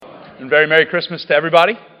and very Merry Christmas to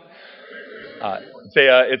everybody.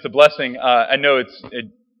 It's a blessing. I know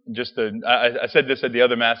I said this at the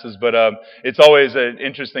other masses, but it's always an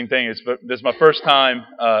interesting thing. This is my first time,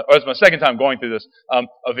 or it's my second time going through this,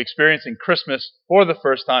 of experiencing Christmas for the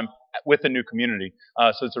first time with a new community.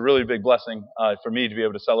 So it's a really big blessing for me to be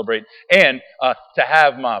able to celebrate and to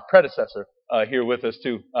have my predecessor here with us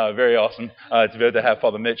too. Very awesome to be able to have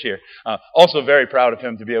Father Mitch here. Also very proud of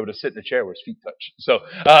him to be able to sit in the chair where his feet touch. So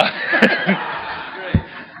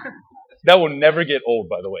that will never get old,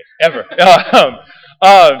 by the way, ever.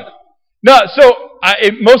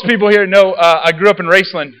 Most people here know I grew up in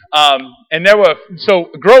Raceland, and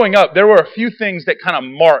growing up, there were a few things that kind of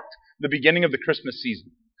marked the beginning of the Christmas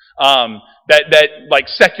season. That like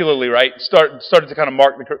secularly, right, started to kind of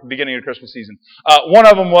mark the beginning of the Christmas season. One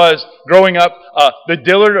of them was growing up, the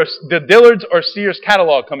Dillards or Sears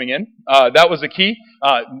catalog coming in. That was the key.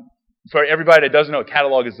 For everybody that doesn't know, a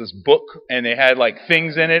catalog is this book, and they had like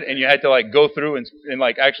things in it, and you had to like go through and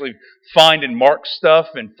like actually find and mark stuff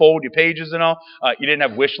and fold your pages and all. You didn't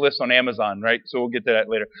have wish lists on Amazon, right? So we'll get to that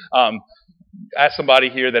later. Ask somebody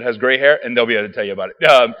here that has gray hair, and they'll be able to tell you about it.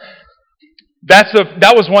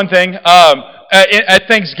 That was one thing. At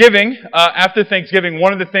Thanksgiving, after Thanksgiving,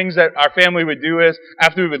 one of the things that our family would do is,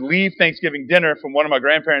 after we would leave Thanksgiving dinner from one of my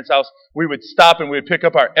grandparents' house, we would stop and we would pick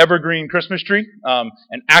up our evergreen Christmas tree,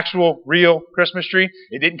 an actual, real Christmas tree.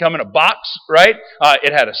 It didn't come in a box, right?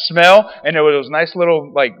 It had a smell, and there were those nice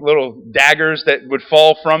little daggers that would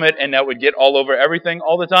fall from it, and that would get all over everything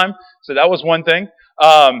all the time. So that was one thing.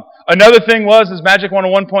 Another thing was Magic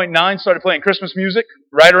 101.9 started playing Christmas music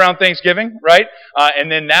right around Thanksgiving, right? And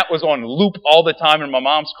then that was on loop all the time in my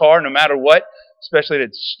mom's car, no matter what, especially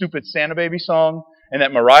that stupid Santa Baby song and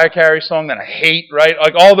that Mariah Carey song that I hate, right?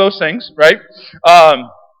 Like all those things, right?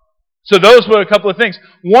 So those were a couple of things.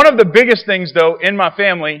 One of the biggest things, though, in my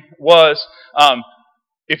family was,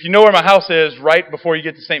 if you know where my house is, right before you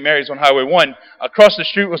get to St. Mary's on Highway 1, across the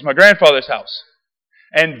street was my grandfather's house.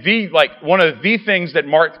 And one of the things that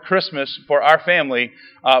marked Christmas for our family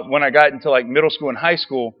when I got into like middle school and high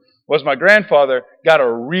school was my grandfather got a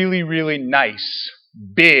really, really nice,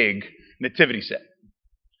 big nativity set.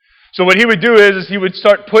 So what he would do is he would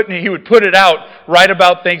put it out right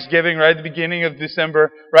about Thanksgiving, right at the beginning of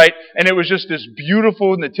December, right? And it was just this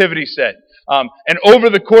beautiful nativity set. And over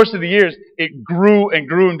the course of the years, it grew and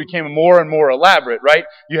grew and became more and more elaborate, right?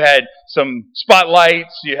 You had some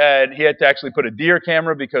spotlights. He had to actually put a deer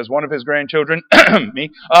camera because one of his grandchildren, me,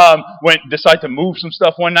 decided to move some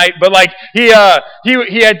stuff one night. But like he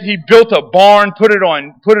built a barn, put it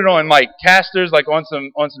on like casters, like on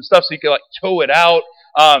some stuff so he could like tow it out.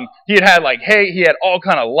 He had like hay. He had all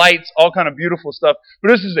kind of lights, all kind of beautiful stuff.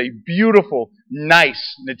 But this is a beautiful,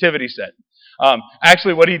 nice nativity set.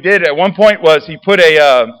 Actually, what he did at one point was he put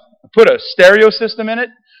a stereo system in it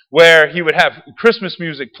where he would have Christmas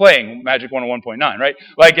music playing, Magic 101.9, right?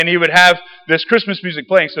 And he would have this Christmas music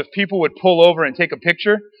playing, so if people would pull over and take a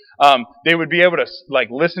picture, they would be able to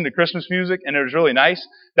listen to Christmas music, and it was really nice.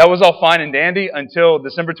 That was all fine and dandy until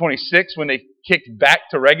December 26th when they kicked back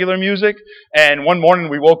to regular music, and one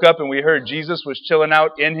morning we woke up and we heard Jesus was chilling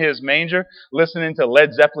out in his manger listening to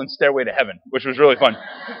Led Zeppelin's Stairway to Heaven, which was really fun.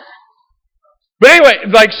 But anyway,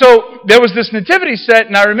 so there was this nativity set,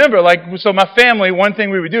 and I remember, so my family, one thing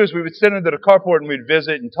we would do is we would sit under the carport and we'd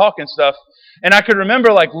visit and talk and stuff, and I could remember,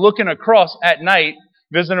 looking across at night,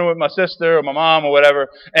 visiting with my sister or my mom or whatever,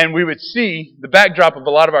 and we would see the backdrop of a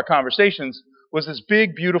lot of our conversations was this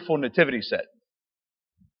big, beautiful nativity set.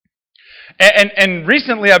 And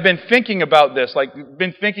recently I've been thinking about this,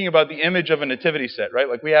 been thinking about the image of a nativity set, right?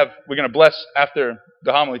 We're going to bless, after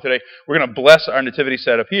the homily today, we're going to bless our nativity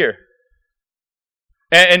set up here.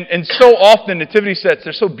 And so often nativity sets,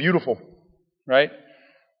 they're so beautiful, right?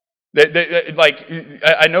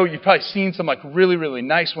 I know you've probably seen some really, really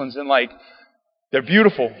nice ones, and they're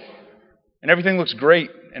beautiful, and everything looks great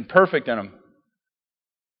and perfect in them.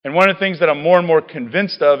 And one of the things that I'm more and more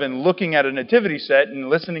convinced of in looking at a nativity set and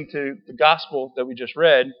listening to the gospel that we just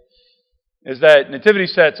read is that nativity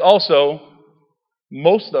sets also,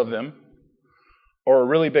 most of them, are a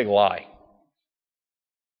really big lie.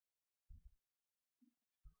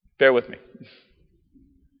 Bear with me.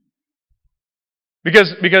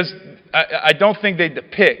 Because I don't think they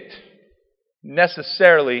depict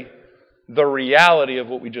necessarily the reality of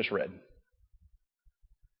what we just read.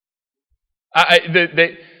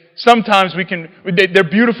 Sometimes they're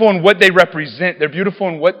beautiful in what they represent. They're beautiful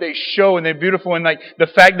in what they show, and they're beautiful in the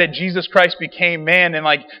fact that Jesus Christ became man, and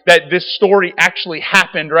that this story actually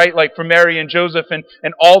happened, right? For Mary and Joseph and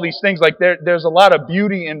all these things. There's a lot of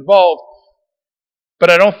beauty involved. But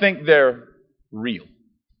I don't think they're real.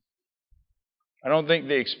 I don't think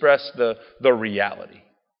they express the reality.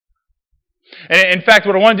 And in fact,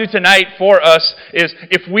 what I want to do tonight for us is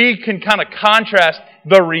if we can kind of contrast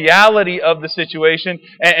the reality of the situation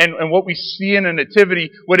and what we see in a nativity,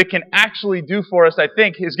 what it can actually do for us, I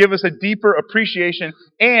think, is give us a deeper appreciation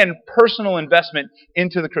and personal investment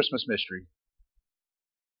into the Christmas mystery.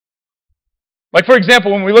 Like, for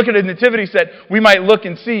example, when we look at a nativity set, we might look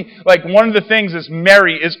and see, like, one of the things is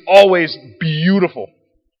Mary is always beautiful.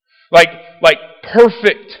 Like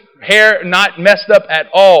perfect. Hair not messed up at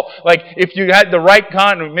all. Like, if you had the right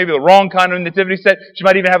kind, or maybe the wrong kind of nativity set, she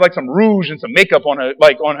might even have like some rouge and some makeup on her,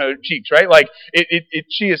 like on her cheeks, right? Like,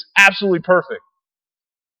 she is absolutely perfect.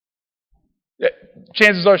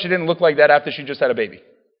 Chances are she didn't look like that after she just had a baby.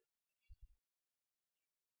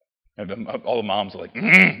 And all the moms are like,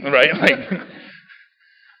 right?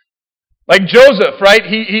 Like Joseph, right?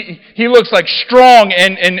 He looks like strong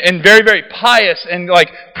and very, very pious and like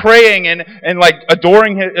praying and like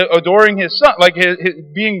adoring his son, like his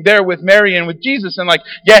being there with Mary and with Jesus, and like,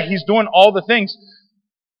 yeah, he's doing all the things.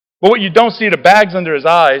 But what you don't see are the bags under his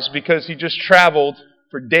eyes, because he just traveled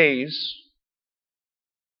for days,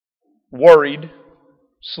 worried,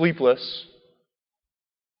 sleepless,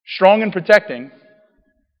 strong and protecting,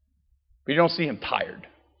 but you don't see him tired.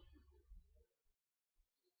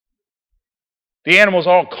 The animals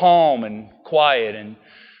are all calm and quiet, and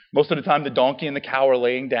most of the time the donkey and the cow are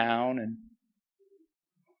laying down. And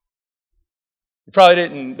you probably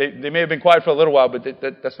didn't. They may have been quiet for a little while, but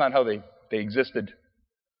that's not how they existed.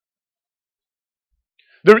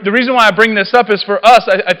 The reason why I bring this up is for us.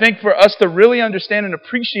 I think for us to really understand and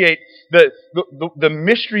appreciate the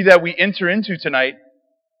mystery that we enter into tonight.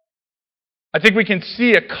 I think we can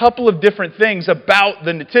see a couple of different things about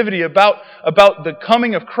the nativity, about the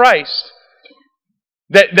coming of Christ,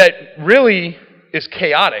 that really is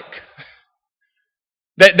chaotic.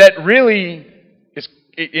 That really is,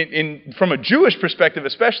 from a Jewish perspective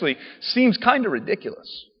especially, seems kind of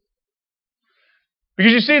ridiculous.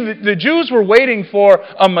 Because you see, the Jews were waiting for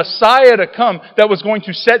a Messiah to come that was going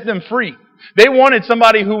to set them free. They wanted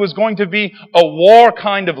somebody who was going to be a war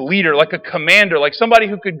kind of leader, like a commander, like somebody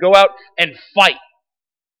who could go out and fight.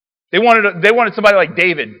 They wanted somebody like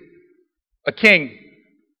David, a king,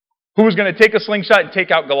 who was going to take a slingshot and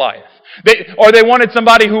take out Goliath. They wanted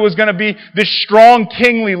somebody who was going to be this strong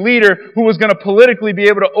kingly leader who was going to politically be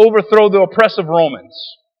able to overthrow the oppressive Romans.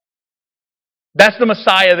 That's the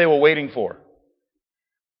Messiah they were waiting for.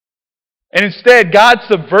 And instead, God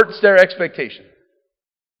subverts their expectation.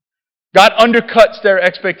 God undercuts their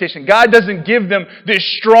expectation. God doesn't give them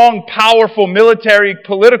this strong, powerful military,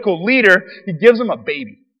 political leader. He gives them a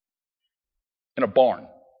baby in a barn.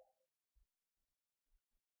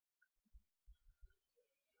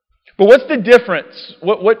 But what's the difference?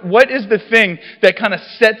 What is the thing that kind of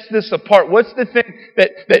sets this apart? What's the thing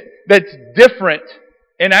that's different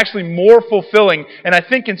and actually more fulfilling, and I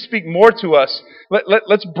think can speak more to us?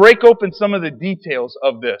 Let's break open some of the details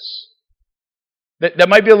of this. That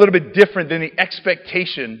might be a little bit different than the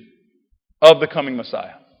expectation of the coming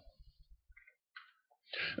Messiah.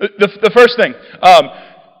 The first thing,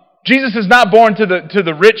 Jesus is not born to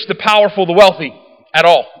the rich, the powerful, the wealthy at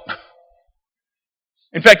all.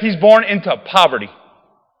 In fact, he's born into poverty.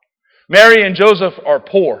 Mary and Joseph are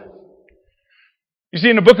poor. You see,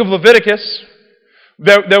 in the book of Leviticus,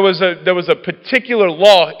 there was a particular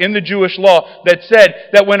law in the Jewish law that said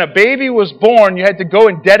that when a baby was born, you had to go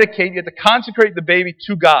and you had to consecrate the baby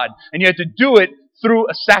to God. And you had to do it through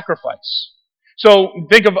a sacrifice. So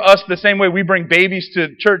think of us the same way we bring babies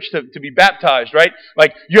to church to be baptized, right?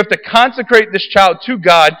 Like, you have to consecrate this child to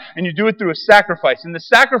God, and you do it through a sacrifice. And the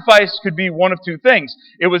sacrifice could be one of two things.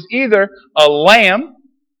 It was either a lamb,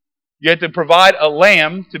 you had to provide a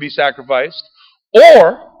lamb to be sacrificed,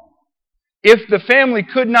 or if the family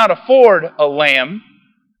could not afford a lamb,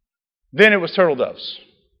 then it was turtle doves.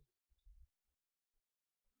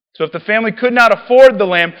 So if the family could not afford the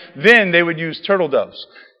lamb, then they would use turtle doves.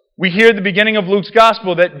 We hear at the beginning of Luke's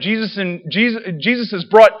gospel that Jesus is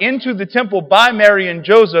brought into the temple by Mary and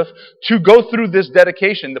Joseph to go through this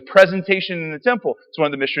dedication, the presentation in the temple. It's one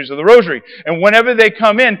of the mysteries of the Rosary. And whenever they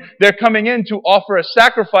come in, they're coming in to offer a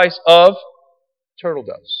sacrifice of turtle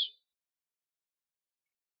doves.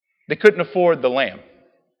 They couldn't afford the lamb.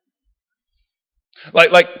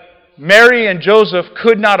 Like Mary and Joseph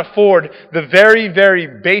could not afford the very, very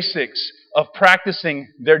basics of practicing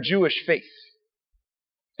their Jewish faith.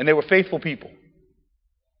 And they were faithful people.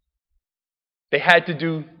 They had to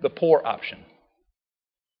do the poor option.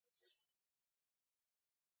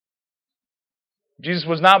 Jesus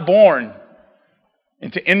was not born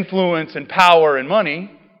into influence and power and money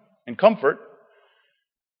and comfort.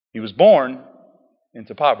 He was born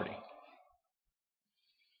into poverty.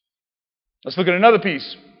 Let's look at another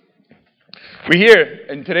piece. We hear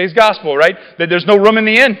in today's gospel, right, that there's no room in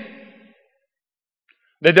the inn.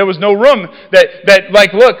 That there was no room. That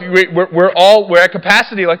like, look, we're at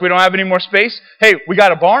capacity, like we don't have any more space. Hey, we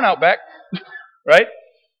got a barn out back, right?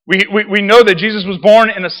 We know that Jesus was born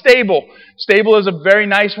in a stable. Stable is a very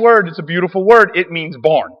nice word. It's a beautiful word. It means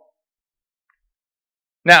barn.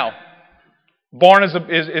 Now, barn is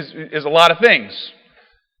a lot of things.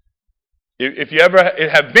 If you ever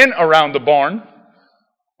have been around the barn,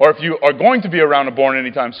 or if you are going to be around a barn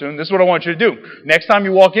anytime soon, this is what I want you to do. Next time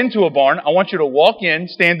you walk into a barn, I want you to walk in,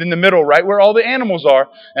 stand in the middle, right where all the animals are,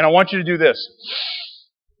 and I want you to do this.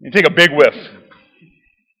 You take a big whiff.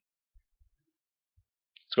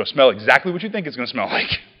 It's going to smell exactly what you think it's going to smell like.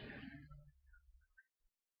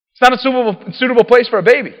 It's not a suitable place for a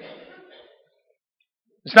baby.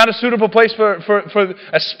 It's not a suitable place for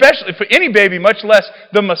especially for any baby, much less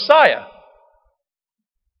the Messiah.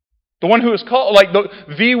 The one who is called, like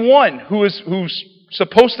the one who's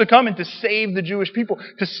supposed to come and to save the Jewish people,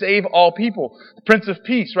 to save all people. The Prince of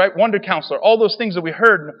Peace, right? Wonder Counselor, all those things that we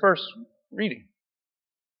heard in the first reading.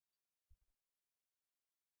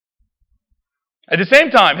 At the same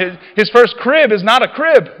time, his first crib is not a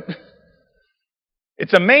crib.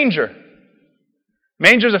 It's a manger.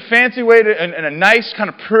 Manger is a fancy way and a nice, kind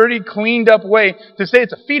of pretty, cleaned up way to say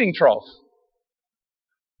it's a feeding trough.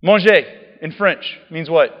 Manger in French means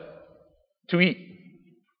what? To eat.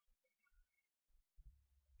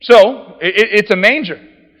 So, it's a manger.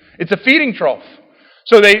 It's a feeding trough.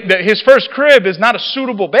 So his first crib is not a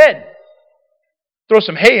suitable bed. Throw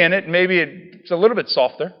some hay in it, and maybe it's a little bit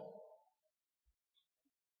softer.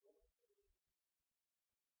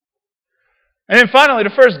 And then finally, the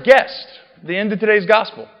first guest, the end of today's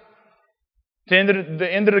gospel. The end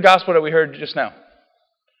of the gospel that we heard just now.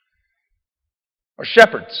 Are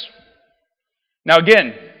shepherds. Now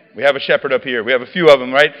again, we have a shepherd up here. We have a few of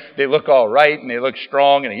them, right? They look all right, and they look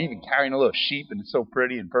strong, and they're even carrying a little sheep, and it's so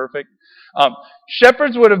pretty and perfect.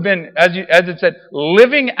 Shepherds would have been, as it said,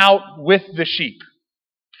 living out with the sheep.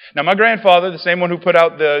 Now my grandfather, the same one who put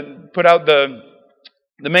out the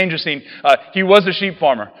manger scene, he was a sheep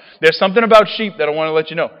farmer. There's something about sheep that I want to let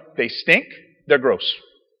you know. They stink, they're gross,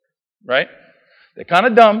 right? They're kind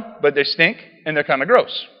of dumb, but they stink, and they're kind of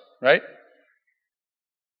gross, right?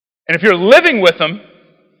 And if you're living with them,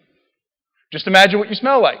 just imagine what you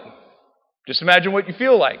smell like. Just imagine what you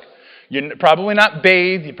feel like. You're probably not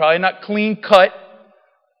bathed, you're probably not clean cut.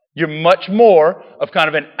 You're much more of kind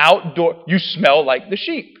of an outdoor, you smell like the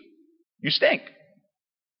sheep. You stink.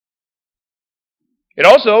 It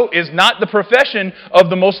also is not the profession of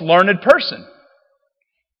the most learned person.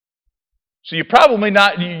 So you're probably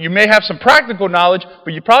not, you may have some practical knowledge,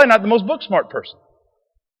 but you're probably not the most book smart person.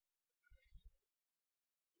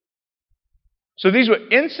 So these were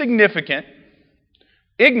insignificant,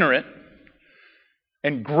 ignorant,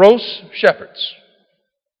 and gross shepherds.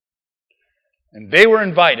 And they were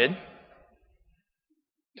invited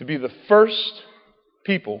to be the first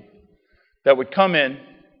people that would come in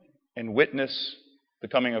and witness the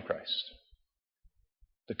coming of Christ.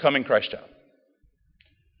 The coming Christ child.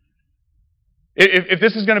 If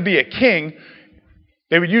this is going to be a king,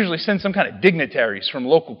 they would usually send some kind of dignitaries from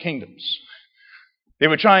local kingdoms. They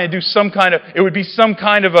would try and do it would be some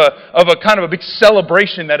kind of a big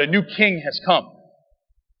celebration that a new king has come.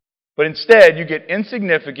 But instead, you get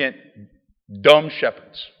insignificant, dumb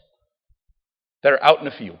shepherds that are out in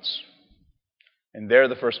the fields. And they're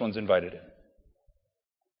the first ones invited in.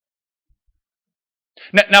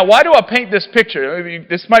 Now, why do I paint this picture? I mean,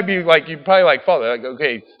 this might be like, you're probably like, Father,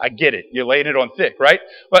 okay, I get it. You're laying it on thick, right?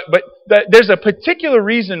 But there's a particular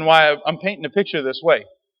reason why I'm painting the picture this way.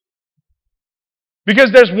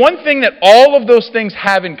 Because there's one thing that all of those things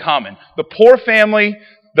have in common. The poor family,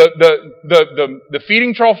 the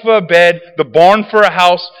feeding trough for a bed, the barn for a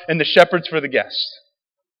house, and the shepherds for the guests.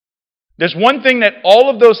 There's one thing that all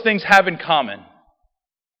of those things have in common.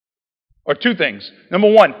 Or two things.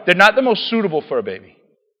 Number one, they're not the most suitable for a baby.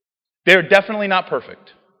 They're definitely not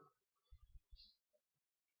perfect.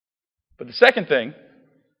 But the second thing,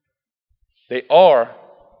 they are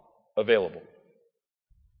available.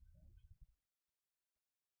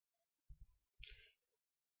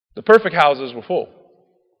 The perfect houses were full.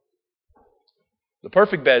 The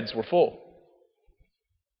perfect beds were full.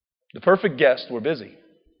 The perfect guests were busy.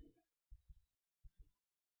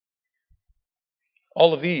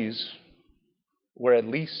 All of these were at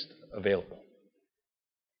least available.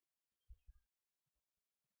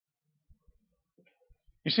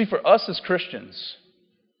 You see, for us as Christians,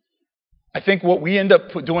 I think what we end up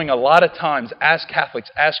doing a lot of times as Catholics,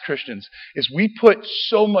 as Christians, is we put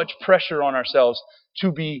so much pressure on ourselves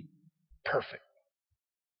to be perfect.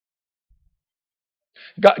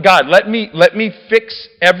 God, let me fix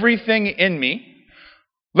everything in me.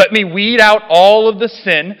 Let me weed out all of the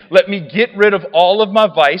sin. Let me get rid of all of my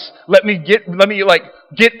vice. Let me get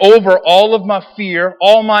over all of my fear,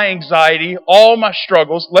 all my anxiety, all my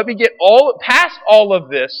struggles. Let me get past all of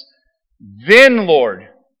this. Then, Lord,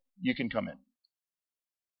 you can come in.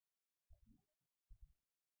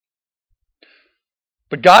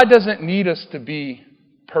 But God doesn't need us to be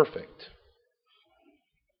perfect.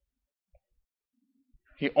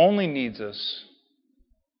 He only needs us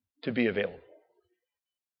to be available.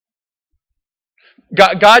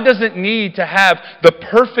 God doesn't need to have the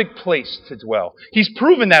perfect place to dwell. He's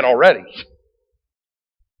proven that already.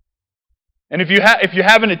 And if you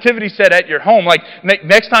have a nativity set at your home, like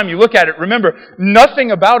next time you look at it, remember,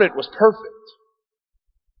 nothing about it was perfect.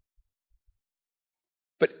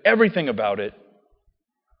 But everything about it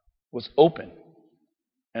was open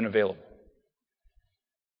and available.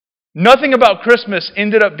 Nothing about Christmas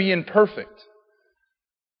ended up being perfect.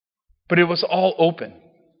 But it was all open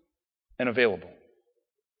and available.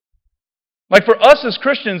 Like for us as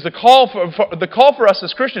Christians, the call for us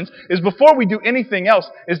as Christians is before we do anything else,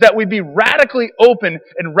 is that we be radically open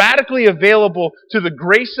and radically available to the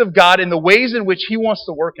grace of God in the ways in which He wants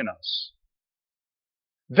to work in us.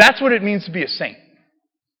 That's what it means to be a saint.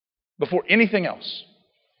 Before anything else.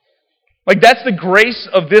 Like that's the grace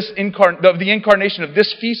of the incarnation of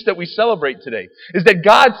this feast that we celebrate today. Is that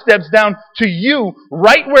God steps down to you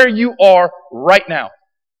right where you are right now.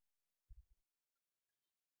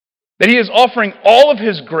 That He is offering all of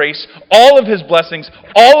His grace, all of His blessings,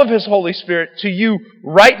 all of His Holy Spirit to you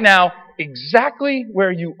right now, exactly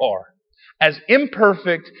where you are. As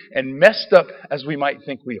imperfect and messed up as we might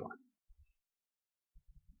think we are.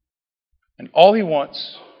 And all He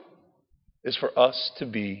wants is for us to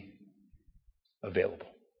be available.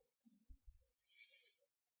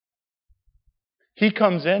 He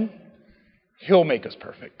comes in, He'll make us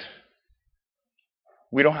perfect.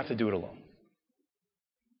 We don't have to do it alone.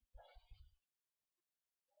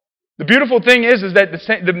 The beautiful thing is that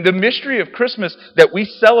the mystery of Christmas that we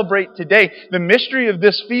celebrate today, the mystery of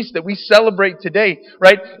this feast that we celebrate today,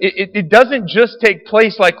 right? It doesn't just take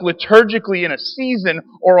place like liturgically in a season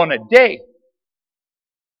or on a day.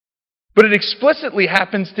 But it explicitly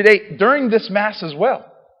happens today during this Mass as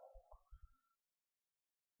well.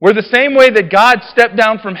 Where the same way that God stepped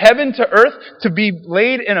down from heaven to earth to be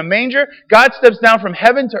laid in a manger, God steps down from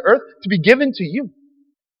heaven to earth to be given to you.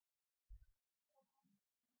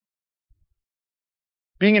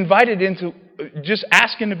 Being invited into, just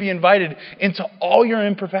asking to be invited into all your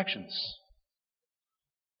imperfections.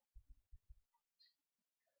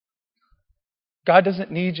 God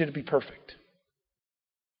doesn't need you to be perfect.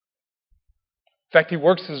 In fact, He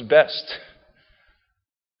works His best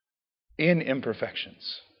in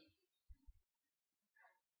imperfections.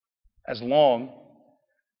 As long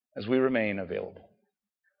as we remain available.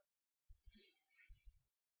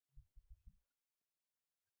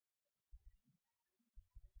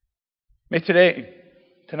 May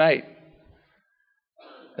tonight,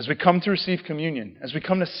 as we come to receive communion, as we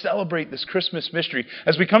come to celebrate this Christmas mystery,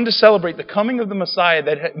 as we come to celebrate the coming of the Messiah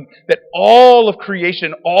that all of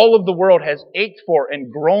creation, all of the world has ached for and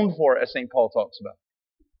groaned for, as St. Paul talks about.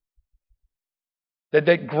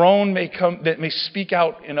 That groan may speak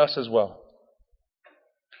out in us as well.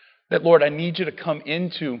 That, Lord, I need you to come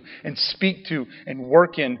into and speak to and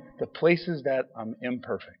work in the places that I'm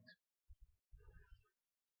imperfect.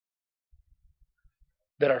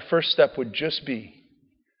 That our first step would just be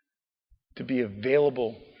to be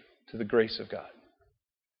available to the grace of God.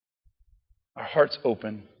 Our hearts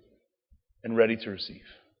open and ready to receive.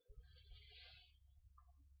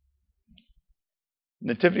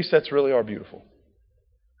 Nativity sets really are beautiful.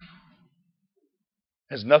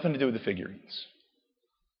 It has nothing to do with the figurines.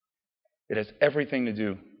 It has everything to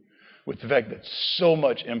do with the fact that so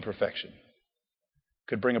much imperfection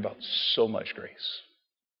could bring about so much grace.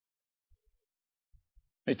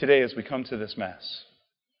 May today, as we come to this Mass,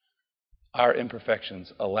 our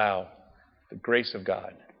imperfections allow the grace of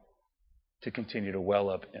God to continue to well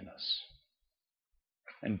up in us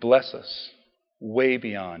and bless us way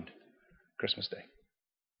beyond Christmas Day.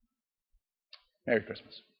 Merry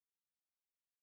Christmas.